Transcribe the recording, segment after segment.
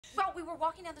Well, we were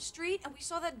walking down the street and we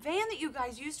saw that van that you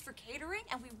guys used for catering,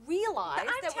 and we realized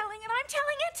I'm telling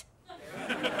it.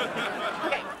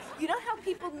 Okay, you know how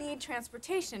people need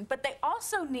transportation, but they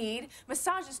also need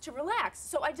massages to relax.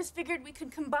 So I just figured we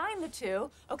could combine the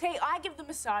two. Okay, I give the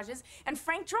massages and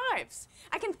Frank drives.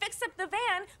 I can fix up the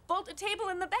van, bolt a table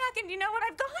in the back, and you know what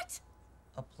I've got?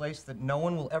 A place that no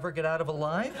one will ever get out of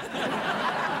alive?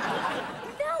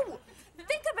 No!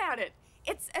 Think about it.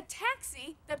 It's a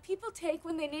taxi that people take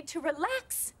when they need to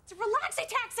relax. It's a relaxy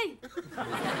taxi!